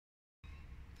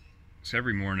So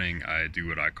every morning I do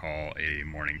what I call a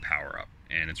morning power up,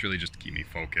 and it's really just to keep me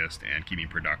focused and keep me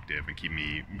productive and keep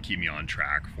me on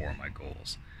track for my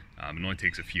goals. It only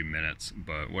takes a few minutes,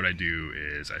 but what I do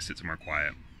is I sit somewhere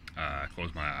quiet,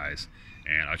 close my eyes,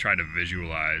 and I try to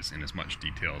visualize in as much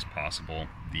detail as possible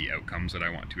the outcomes that I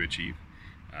want to achieve.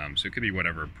 So it could be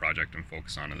whatever project I'm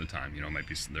focused on at the time.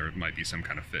 There might be some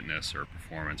kind of fitness or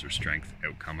performance or strength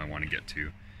outcome I want to get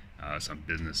to, some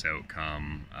business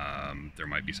outcome. There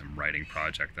might be some writing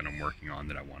project that I'm working on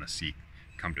that I want to see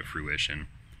come to fruition.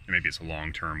 And maybe it's a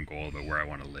long-term goal about where I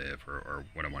want to live or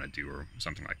what I want to do or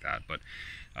something like that. But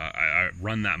I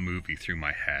run that movie through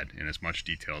my head in as much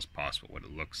detail as possible: what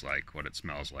it looks like, what it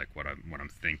smells like, what I'm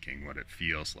thinking, what it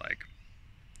feels like.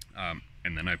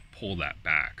 And then I pull that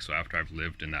back. So after I've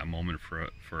lived in that moment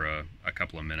for a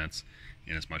couple of minutes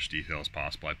in as much detail as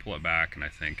possible, I pull it back and I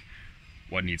think,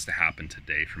 what needs to happen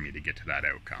today for me to get to that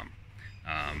outcome?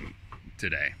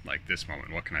 Today, like this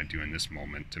moment, what can I do in this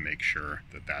moment to make sure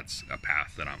that that's a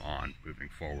path that I'm on moving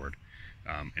forward?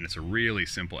 And it's a really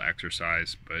simple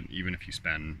exercise, but even if you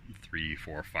spend 3,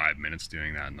 4, 5 minutes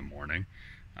doing that in the morning,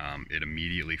 it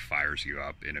immediately fires you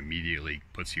up. It immediately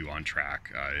puts you on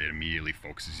track. It immediately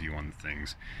focuses you on the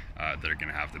things that are going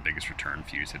to have the biggest return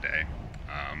for you today.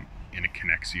 And it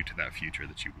connects you to that future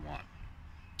that you want.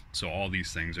 So all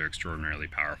these things are extraordinarily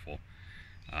powerful.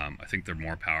 I think they're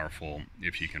more powerful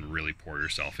if you can really pour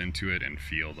yourself into it and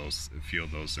feel those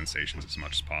sensations as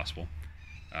much as possible.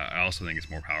 I also think it's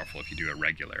more powerful if you do it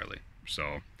regularly.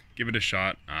 So give it a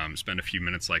shot. Spend a few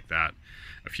minutes like that,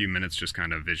 a few minutes just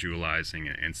kind of visualizing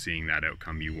and seeing that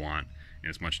outcome you want in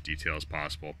as much detail as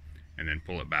possible, and then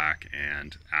pull it back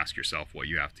and ask yourself what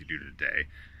you have to do today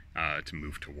to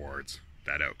move towards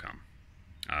that outcome.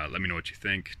 Let me know what you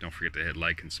think. Don't forget to hit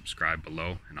like and subscribe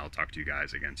below, and I'll talk to you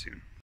guys again soon.